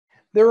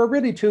There are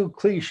really two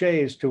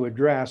cliches to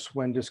address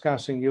when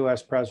discussing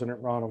US President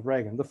Ronald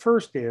Reagan. The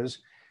first is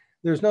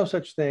there's no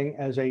such thing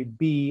as a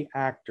B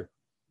actor.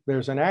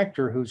 There's an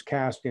actor who's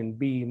cast in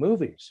B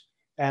movies,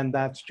 and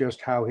that's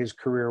just how his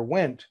career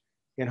went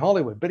in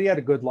Hollywood. But he had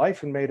a good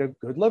life and made a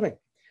good living.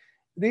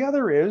 The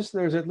other is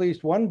there's at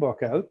least one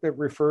book out that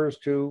refers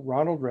to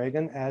Ronald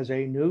Reagan as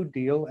a New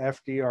Deal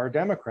FDR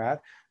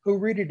Democrat who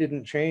really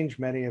didn't change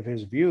many of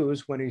his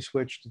views when he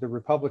switched to the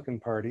Republican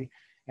Party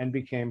and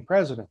became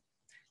president.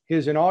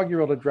 His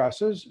inaugural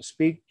addresses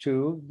speak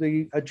to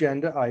the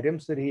agenda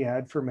items that he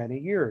had for many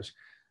years: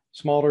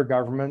 smaller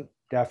government,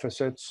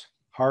 deficits,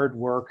 hard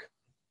work,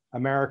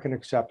 American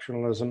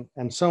exceptionalism,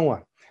 and so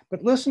on.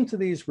 But listen to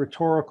these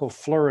rhetorical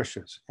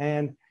flourishes.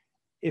 And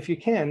if you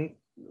can,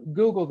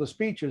 Google the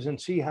speeches and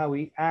see how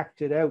he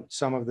acted out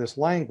some of this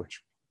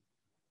language.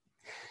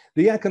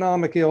 The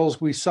economic ills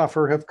we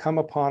suffer have come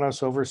upon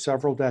us over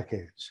several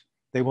decades.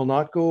 They will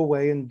not go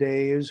away in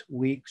days,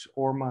 weeks,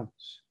 or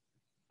months,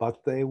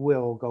 but they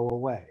will go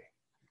away.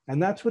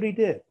 And that's what he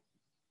did.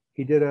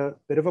 He did a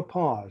bit of a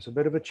pause, a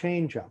bit of a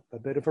change up, a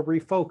bit of a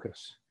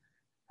refocus,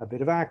 a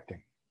bit of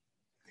acting.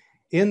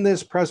 In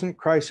this present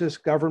crisis,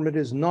 government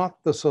is not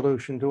the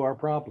solution to our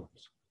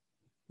problems.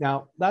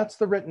 Now, that's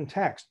the written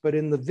text, but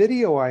in the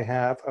video I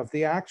have of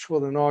the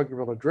actual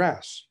inaugural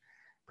address,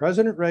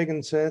 President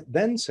Reagan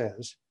then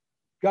says,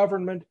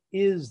 government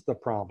is the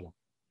problem.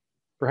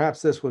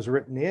 Perhaps this was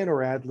written in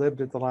or ad-libbed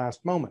at the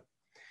last moment.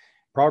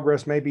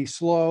 Progress may be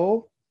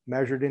slow,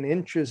 measured in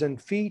inches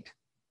and feet,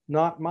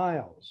 not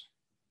miles,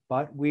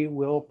 but we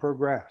will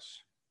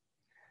progress.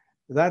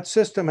 That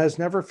system has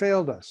never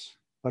failed us,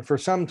 but for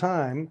some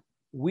time,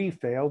 we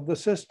failed the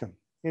system.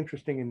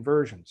 Interesting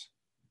inversions.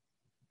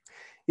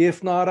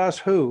 If not us,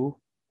 who?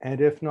 And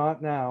if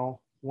not now,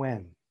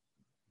 when?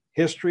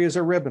 History is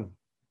a ribbon,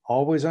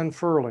 always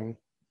unfurling.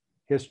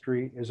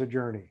 History is a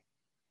journey.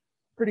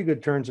 Pretty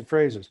good turns of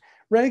phrases.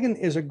 Reagan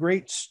is a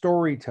great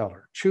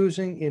storyteller,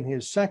 choosing in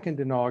his second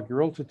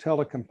inaugural to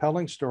tell a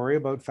compelling story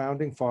about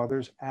founding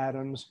fathers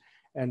Adams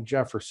and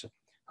Jefferson,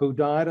 who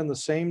died on the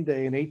same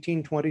day in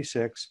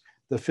 1826,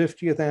 the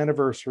 50th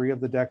anniversary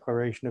of the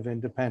Declaration of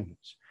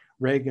Independence.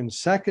 Reagan's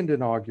second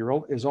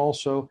inaugural is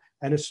also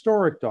an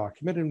historic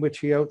document in which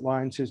he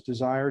outlines his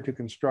desire to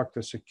construct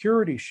a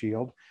security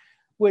shield,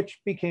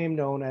 which became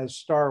known as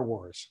Star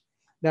Wars.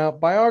 Now,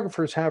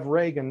 biographers have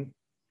Reagan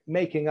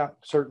making up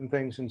certain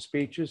things in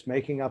speeches,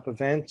 making up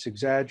events,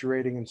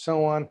 exaggerating, and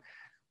so on,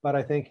 but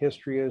I think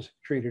history has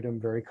treated him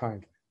very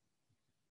kindly.